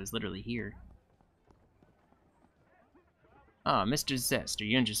didn't realize it was literally here. Ah, Mr. Zest, are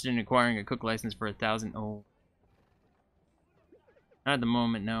you interested in acquiring a cook license for 1,000? Oh. Not at the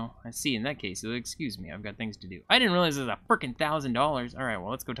moment, no. I see, in that case, you'll excuse me. I've got things to do. I didn't realize it was a frickin' $1,000. Alright,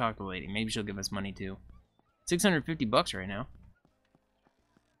 well, let's go talk to the lady. Maybe she'll give us money, too. 650 bucks right now.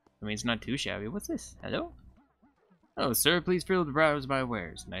 I mean, it's not too shabby. What's this? Hello? Hello, sir. Please feel to browse my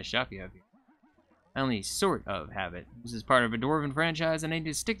wares. Nice shop you have here. I only sort of have it. This is part of a dwarven franchise, and I need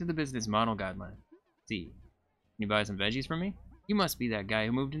to stick to the business model guideline. See. Can you buy some veggies from me? You must be that guy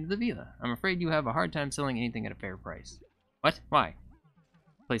who moved into the villa. I'm afraid you have a hard time selling anything at a fair price. What? Why?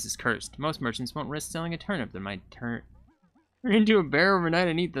 The place is cursed. Most merchants won't risk selling a turnip that might turn into a bear overnight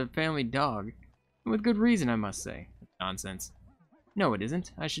and eat the family dog. And with good reason, I must say. Nonsense. No, it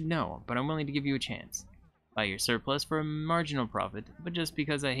isn't. I should know, but I'm willing to give you a chance. Buy your surplus for a marginal profit, but just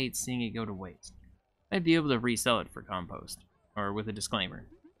because I hate seeing it go to waste. I'd be able to resell it for compost, or with a disclaimer.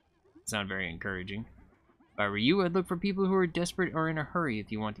 Sound very encouraging. If I were you, I'd look for people who are desperate or in a hurry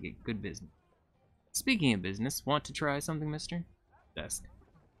if you want to get good business. Speaking of business, want to try something, mister? Zest.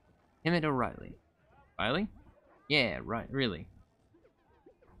 Emmett O'Reilly. Riley? Yeah, right, really.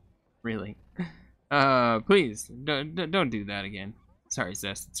 Really. Please, don't do that again. Sorry,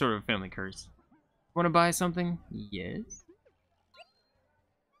 Zest, it's sort of a family curse. Want to buy something? Yes?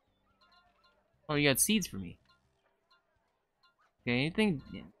 Oh, you got seeds for me. Okay, anything?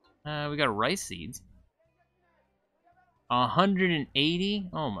 We got rice seeds. 180?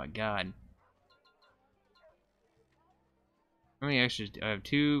 Oh my god. How many extras? I have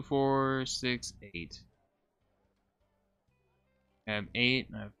 2, 4, 6, 8. I have 8,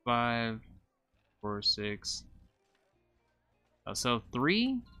 I have 5, 4, 6. I'll sell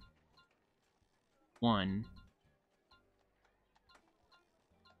 3. 1.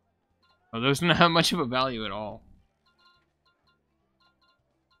 Oh, those don't have much of a value at all.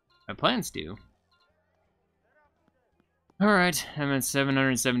 My plans do. Alright, I'm at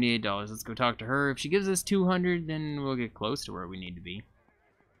 $778. Let's go talk to her. If she gives us 200, then we'll get close to where we need to be.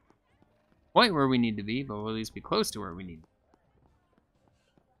 Quite where we need to be, but we'll at least be close to where we need to be.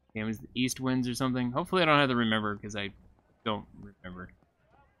 Okay, it was the east winds or something. Hopefully I don't have to remember, because I don't remember.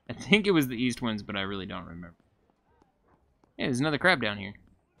 I think it was the east winds, but I really don't remember. Yeah, there's another crab down here.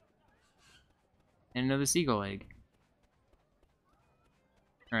 And another seagull egg.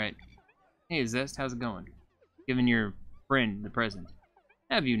 Alright. Hey, Zest, how's it going? Giving your friend the present.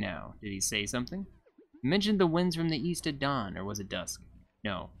 Have you now? Did he say something? You mentioned the winds from the east at dawn, or was it dusk?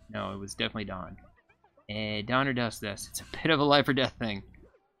 No, it was definitely dawn. Dawn or dusk, Zest. It's a bit of a life or death thing.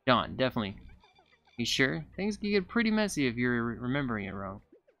 Dawn, definitely. You sure? Things can get pretty messy if you're remembering it wrong.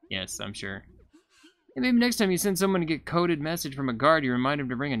 Yes, I'm sure. Hey, maybe next time you send someone to get coded message from a guard, you remind him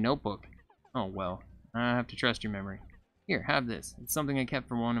to bring a notebook. Oh, well. I have to trust your memory. Here, have this. It's something I kept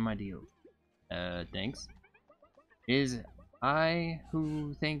for one of my deals. Thanks. It is I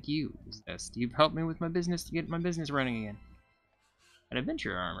who thank you, Zest. You've helped me with my business to get my business running again. An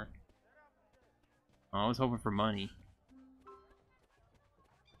adventure armor. Oh, I was hoping for money.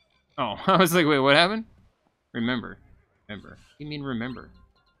 Oh, I was like, wait, what happened? Remember. Remember. You mean remember?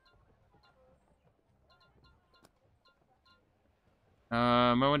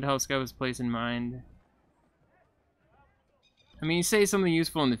 My one telescope was placed in mind. I mean, you say something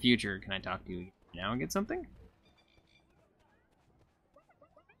useful in the future. Can I talk to you now and get something?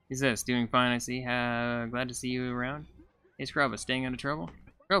 Is this doing fine? I see. Glad to see you around. Hey, Scrubba, staying out of trouble?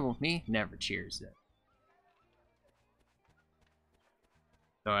 Trouble? Me? Never. Cheers.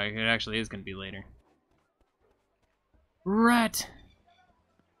 So it actually is going to be later. Rat!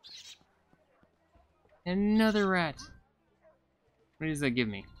 Another rat. What does that give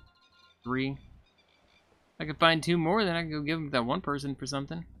me? 3. If I could find 2 more, then I can go give them to that one person for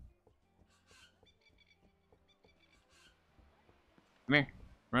something. Come here.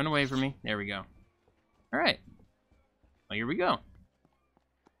 Run away from me. There we go. Alright. Well, here we go.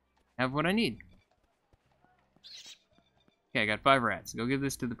 Have what I need. Okay, I got 5 rats. Go give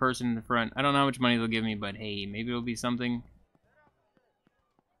this to the person in the front. I don't know how much money they'll give me, but hey, maybe it'll be something.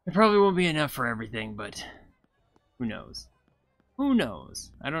 It probably won't be enough for everything, but who knows? Who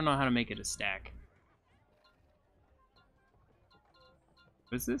knows? I don't know how to make it a stack.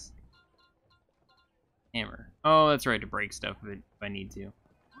 What's this? Hammer. Oh, that's right, to break stuff if I need to.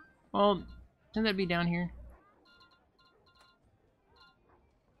 Well, shouldn't that be down here?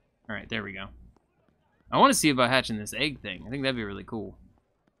 Alright, there we go. I want to see about hatching this egg thing. I think that'd be really cool.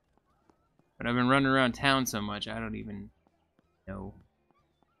 But I've been running around town so much, I don't even know.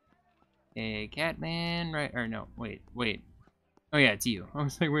 Hey, Catman, right? Or no, wait. Oh yeah, it's you. I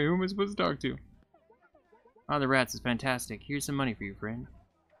was like, wait, who am I supposed to talk to? Oh, the rats is fantastic. Here's some money for you, friend.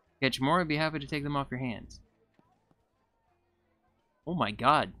 Catch more, I'd be happy to take them off your hands. Oh my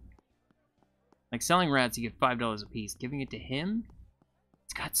god. Like selling rats, you get $5 a piece. Giving it to him?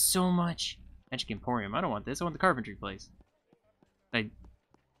 It's got so much. Magic Emporium. I don't want this. I want the carpentry place. I'm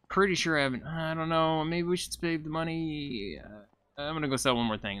pretty sure I haven't. I don't know. Maybe we should save the money. I'm gonna go sell one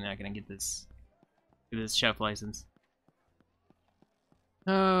more thing, and then I can get this chef license.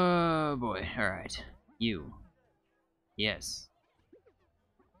 Oh boy. All right. You. Yes.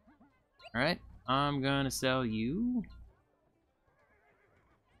 All right. I'm gonna sell you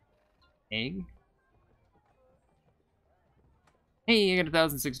egg. Hey, I got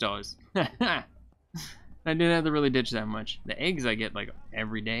 $1,006. I didn't have to really ditch that much. The eggs I get like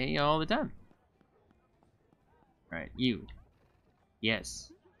every day, all the time. Alright, you.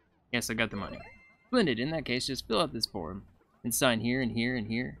 Yes. Yes, I got the money. Splendid. In that case, just fill out this form. And sign here and here and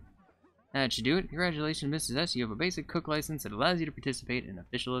here. That should do it. Congratulations, Mrs. S. You have a basic cook license that allows you to participate in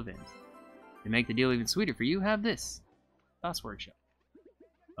official events. To make the deal even sweeter for you, have this. Sauce workshop.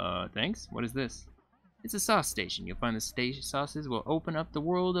 Thanks. What is this? It's a sauce station. You'll find the sauces will open up the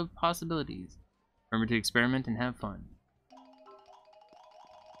world of possibilities. Remember to experiment and have fun.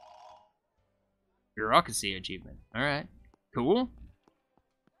 Bureaucracy achievement. Alright. Cool.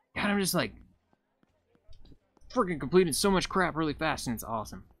 God, I'm just like freaking completing so much crap really fast and it's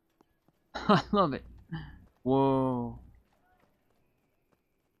awesome. I love it. Whoa.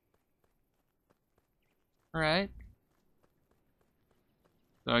 Alright.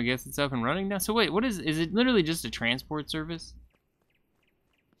 So I guess it's up and running now. So wait, what is it literally just a transport service?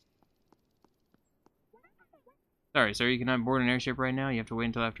 Sorry, sir, you cannot board an airship right now. You have to wait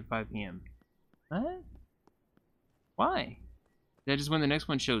until after 5 p.m. What? Why? Is that just when the next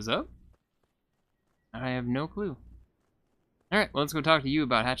one shows up? I have no clue. Alright, well, let's go talk to you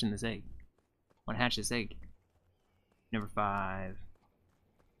about hatching this egg. I want to hatch this egg. Number 5.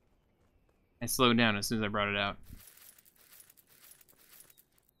 I slowed down as soon as I brought it out.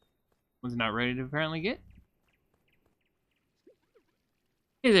 Was not ready to apparently get.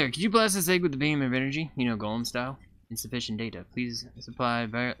 Hey there, could you blast this egg with the beam of energy? You know, golem style. Insufficient data. Please supply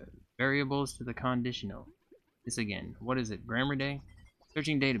variables to the conditional. This again. What is it? Grammar day?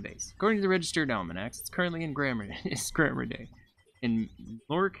 Searching database. According to the registered almanacs, it's currently in grammar. It's grammar day. In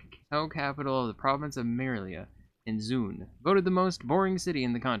Lork, capital of the province of Merlia, in Zune. Voted the most boring city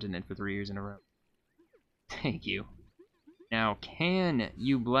in the continent for 3 years in a row. Thank you. Now, can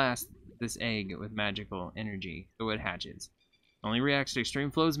you blast this egg with magical energy so it hatches? Only reacts to extreme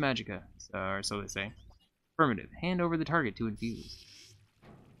flows magica, or so they say. Affirmative. Hand over the target to infuse.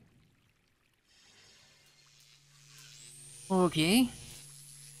 Okay.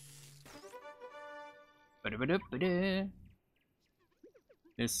 Ba-da-ba-da-ba-da.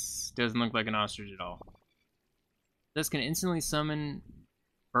 This doesn't look like an ostrich at all. This can instantly summon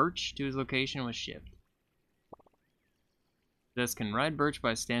Birch to his location with shift. This can ride Birch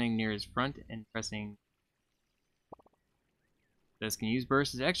by standing near his front and pressing. This can use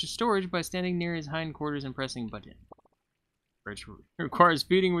Birch as extra storage by standing near his hindquarters and pressing button. Birch requires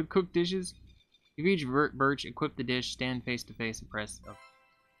feeding with cooked dishes. If each Birch, equip the dish, stand face to face, and press up.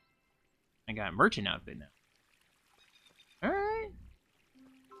 I got a merchant outfit now. Alright.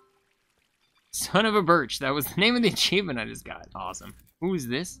 Son of a Birch. That was the name of the achievement I just got. Awesome. Who is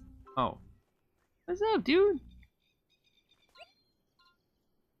this? Oh. What's up, dude?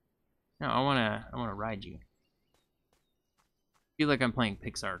 No, I wanna ride you. I feel like I'm playing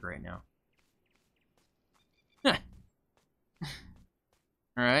Pixar right now.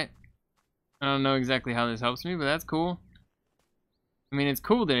 Alright. I don't know exactly how this helps me, but that's cool. I mean, it's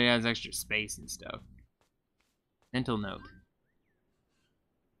cool that it has extra space and stuff. Mental note.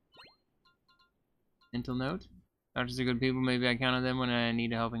 Mental note? Doctors are good people, maybe I count on them when I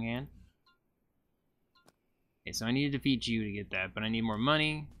need a helping hand. Okay, so I need to defeat you to get that, but I need more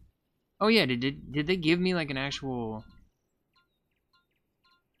money. Oh yeah, did they give me like an actual...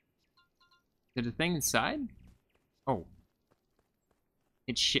 Did the thing inside? Oh.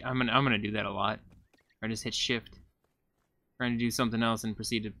 I'm gonna do that a lot. Or just hit shift. Trying to do something else and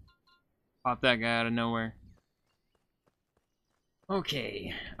proceed to pop that guy out of nowhere.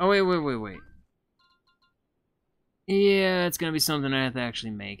 Okay. Oh, wait. Yeah, it's gonna be something I have to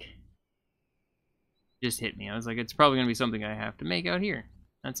actually make. Just hit me. I was like, it's probably gonna be something I have to make out here.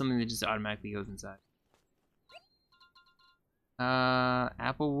 Not something that just automatically goes inside.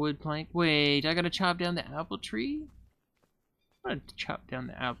 Apple wood plank. Wait, I gotta chop down the apple tree? I want to chop down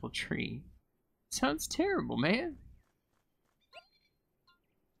the apple tree. Sounds terrible, man.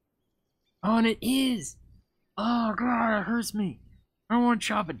 Oh, and it is! Oh, God, it hurts me. I don't want to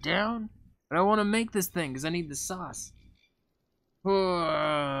chop it down, but I want to make this thing because I need the sauce.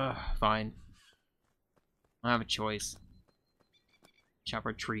 Fine. I don't have a choice. Chop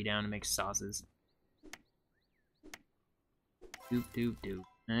our tree down and make sauces. Doop.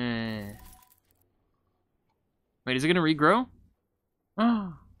 Wait, is it gonna regrow?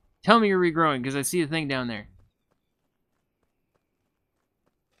 Oh, tell me you're regrowing, because I see a thing down there.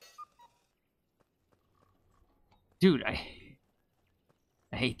 Dude, I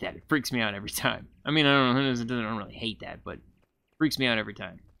hate that. It freaks me out every time. I mean, I don't really hate that, but it freaks me out every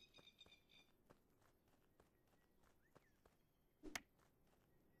time.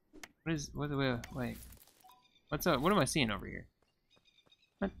 Wait. What's up? What am I seeing over here?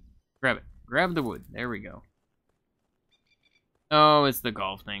 What? Grab it. Grab the wood. There we go. Oh, it's the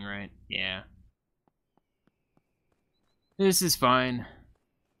golf thing, right? Yeah. This is fine.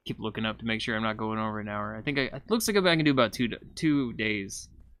 Keep looking up to make sure I'm not going over an hour. I think it looks like I can do about 2 days.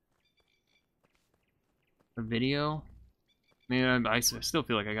 A video. I mean, I still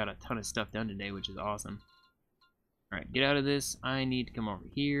feel like I got a ton of stuff done today, which is awesome. All right, get out of this. I need to come over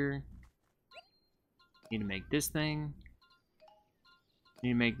here. Need to make this thing. Need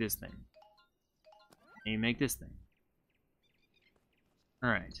to make this thing. Need to make this thing. All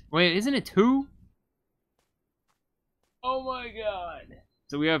right. Wait, isn't it 2? Oh my god.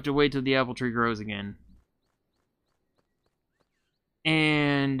 So we have to wait till the apple tree grows again.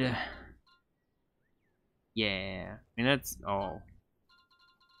 And yeah, I mean that's all.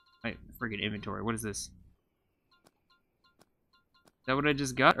 Wait, freaking inventory. What is this? Is that what I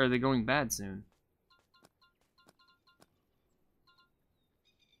just got? Or are they going bad soon?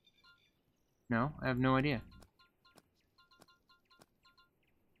 No, I have no idea.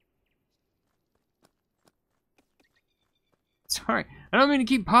 Sorry, I don't mean to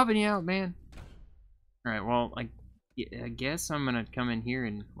keep popping you out, man. Alright, well, I guess I'm gonna come in here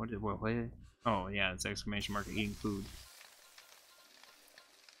and... What? Oh, yeah, it's exclamation mark eating food.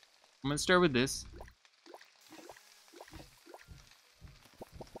 I'm gonna start with this.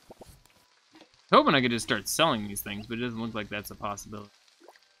 Hoping I could just start selling these things, but it doesn't look like that's a possibility.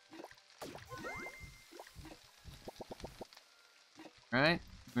 Alright,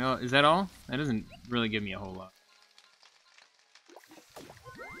 well, is that all? That doesn't really give me a whole lot.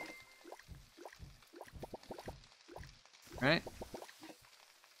 Right?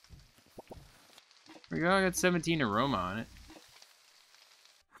 There we go, I got 17 aroma on it.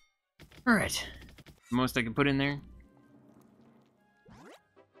 Alright. Most I can put in there.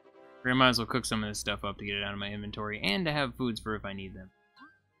 I might as well cook some of this stuff up to get it out of my inventory and to have foods for if I need them.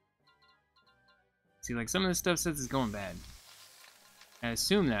 See, like some of this stuff says it's going bad. I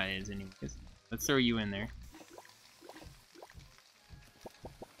assume that is anyways. Let's throw you in there.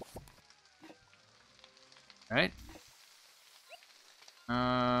 Alright.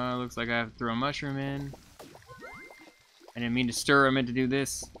 Looks like I have to throw a mushroom in. I didn't mean to stir, I meant to do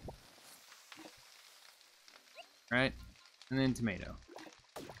this. Right? And then tomato.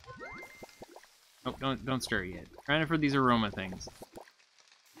 Oh, don't stir yet. Trying for these aroma things.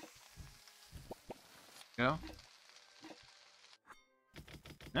 Go.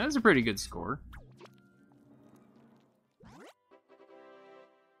 That was a pretty good score.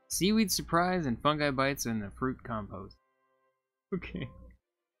 Seaweed surprise and fungi bites and the fruit compost. Okay.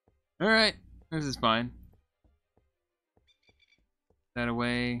 Alright, this is fine. That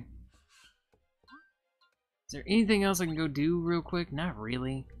away. Is there anything else I can go do real quick? Not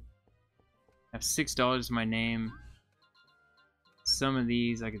really. I have $6 to my name. Some of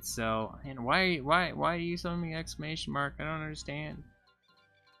these I could sell. And why are you selling me exclamation mark? I don't understand.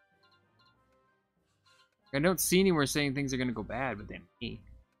 I don't see anywhere saying things are gonna go bad, but they may.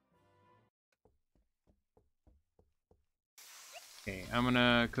 Okay, I'm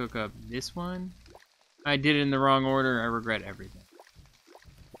gonna cook up this one. I did it in the wrong order. I regret everything.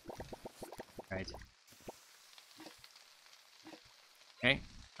 Right. Okay.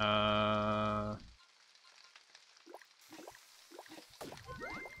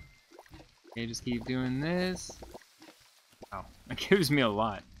 Okay, just keep doing this. Wow, that gives me a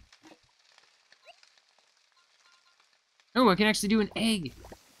lot. Oh, I can actually do an egg.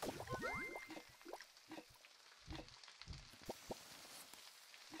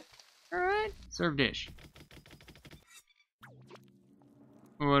 Serve dish.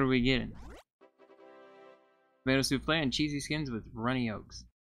 What are we getting? Tomato souffle and cheesy skins with runny yolks.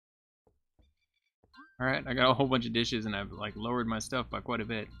 Alright, I got a whole bunch of dishes and I've like lowered my stuff by quite a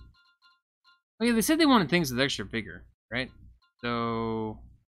bit. Oh yeah, they said they wanted things with extra vigor, right? So...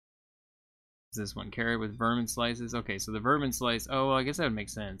 what's this one? Carrot with vermin slices? Okay, so the vermin slice... oh, well, I guess that would make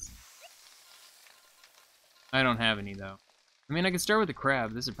sense. I don't have any, though. I mean, I could start with the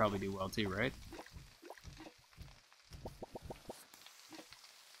crab. This would probably do well, too, right?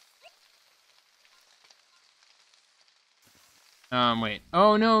 Wait.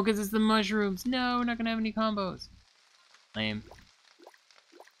 Oh, no, because it's the mushrooms. No, we're not going to have any combos. Lame.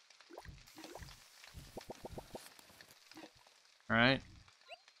 Alright.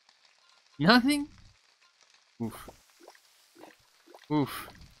 Nothing? Oof. Oof.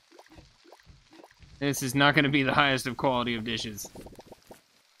 This is not going to be the highest of quality of dishes.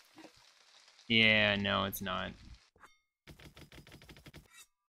 Yeah, no, it's not.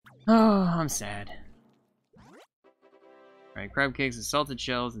 Oh, I'm sad. Alright, crab cakes with salted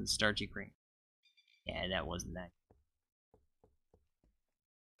shells and starchy cream. Yeah, that wasn't that.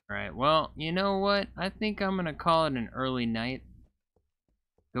 Alright, well, you know what? I think I'm gonna call it an early night.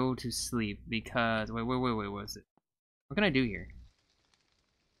 Go to sleep because... wait, what's it? What can I do here?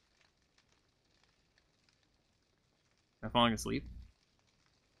 Am I falling asleep?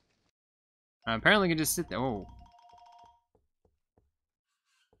 Apparently I can just sit there. Oh.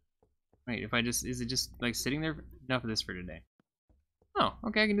 Wait, if I just... is it just like sitting there? Enough of this for today. Oh,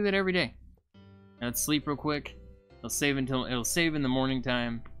 okay, I can do that every day. Now let's sleep real quick. It'll save in the morning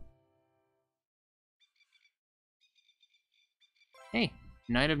time. Hey,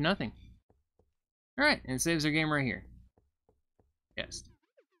 night of nothing. Alright, and it saves our game right here. Yes.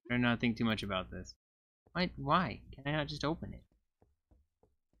 Better not think too much about this. Why? Can I not just open it?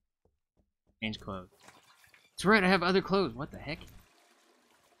 Change clothes. That's right, I have other clothes. What the heck?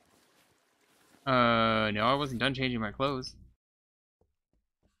 No, I wasn't done changing my clothes.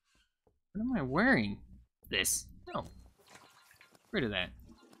 What am I wearing? This. No. Get rid of that.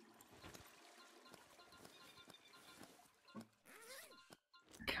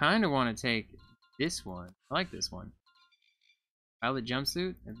 Kinda want to take this one. I like this one. Pilot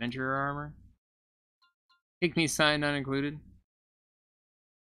jumpsuit, adventurer armor. Pick me sign not included.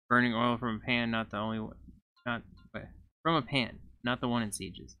 Burning oil from a pan, not the only one. From a pan, not the one in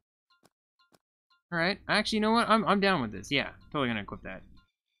sieges. Alright, actually, you know what? I'm down with this. Yeah, totally gonna equip that.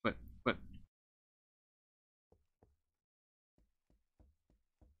 But.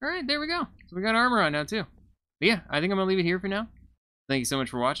 Alright, there we go. So we got armor on now, too. But yeah, I think I'm gonna leave it here for now. Thank you so much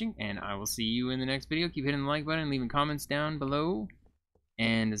for watching, and I will see you in the next video. Keep hitting the like button, leaving comments down below.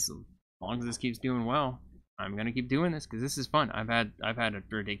 And as long as this keeps doing well, I'm gonna keep doing this because this is fun. I've had a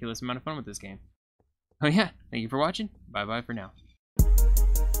ridiculous amount of fun with this game. Oh yeah, thank you for watching. Bye bye for now.